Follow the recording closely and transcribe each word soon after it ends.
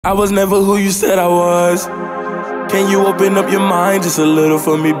I was never who you said I was. Can you open up your mind just a little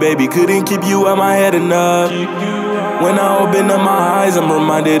for me, baby? Couldn't keep you out my head enough. When I open up my eyes, I'm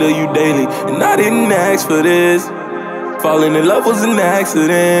reminded of you daily. And I didn't ask for this. Falling in love was an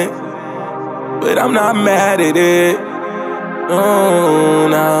accident, but I'm not mad at it. No,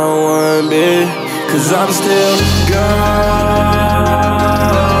 not one bit. Cause I'm still going.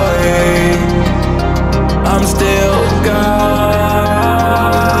 I'm still going.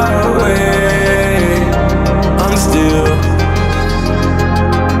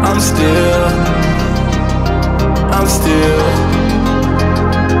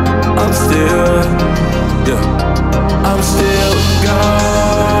 I'm still going. I'm still going.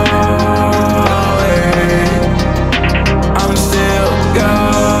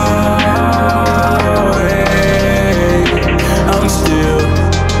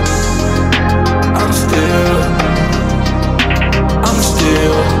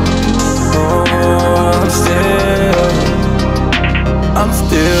 I'm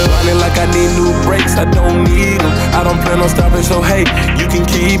still running like I need new brakes, I don't need them. I don't plan on stopping, so hey, you can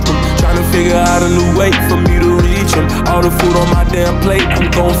keep them. Trying to figure out a new way for me to reach them. All the food on my damn plate,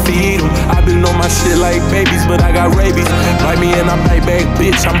 I'm gon' feed them. I've been on my shit like babies, but I got rabies. Bite me and I bite back,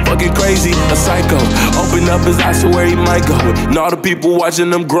 bitch, I'm fucking crazy. A psycho, open up his eyes to where he might go. And all the people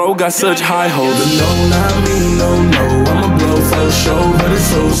watching them grow got such high hopes. But no, not me, no, I'ma blow for sure, but it's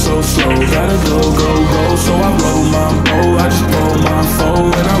so slow. Gotta go, so I roll my bow. I just roll my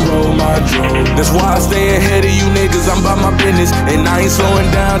foe and I roll my dro. That's why I stay ahead of you niggas, I'm about my business. And I ain't slowing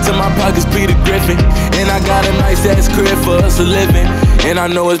down till my pockets Peter Griffin. And I got a nice ass crib for us to live in. And I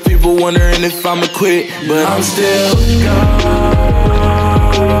know it's people wondering if I'ma quit, but I'm still going.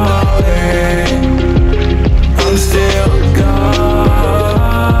 I'm still going.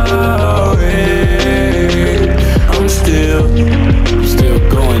 I'm still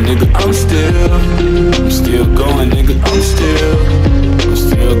going, nigga. I'm still going, nigga. I'm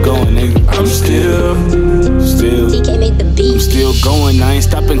still going, nigga. I'm still. DK made the beat. I'm still going, I ain't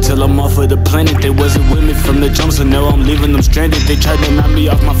stopping till I'm off of the planet. They wasn't with me from the jump, so now I'm leaving them stranded. They tried to knock me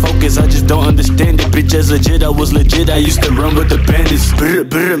off my focus, I just don't understand it. Bitch, as legit, I was legit, I used to run with the bandits.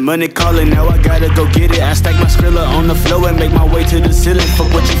 Brr, money calling, now I gotta go get it. I stack my Skrilla on the floor and make my way to the ceiling.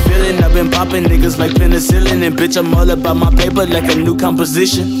 Fuck what you feeling, I've been popping niggas like penicillin. And bitch, I'm all about my paper like a new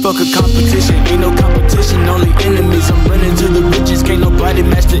composition. Fuck a competition, ain't no competition, only enemies. I'm running to the riches, can't nobody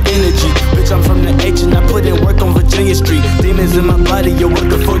match the energy. Bitch, I'm from the H and I put in work on Virginia Street. Demons in my body, yo, what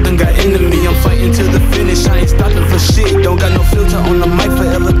the fuck done got into me? I'm fighting to the finish, I ain't stopping for shit. Don't got no filter on the mic,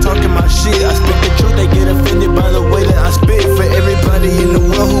 forever talking my shit. I speak the truth, they get offended by the way that I spit. For everybody in the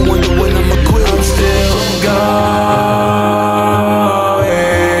world who wonder when I'ma quit. I'm still going.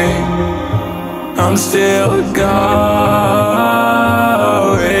 I'm still going.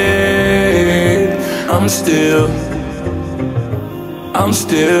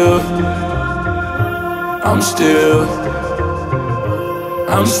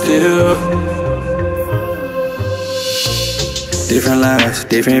 I'm still Different lives,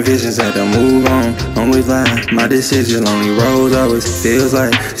 different visions, had to move on. Always lie, my decisions, lonely roads always feels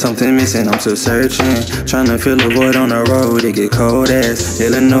like something missing. I'm still searching, trying to fill a void on the road. It get cold as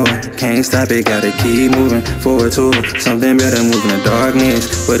Illinois, can't stop it, gotta keep moving forward to something better, moving the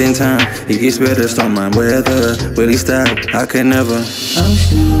darkness. But in time, it gets better, storm my weather. Will he stop? I could never. I'm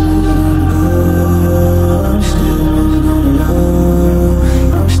still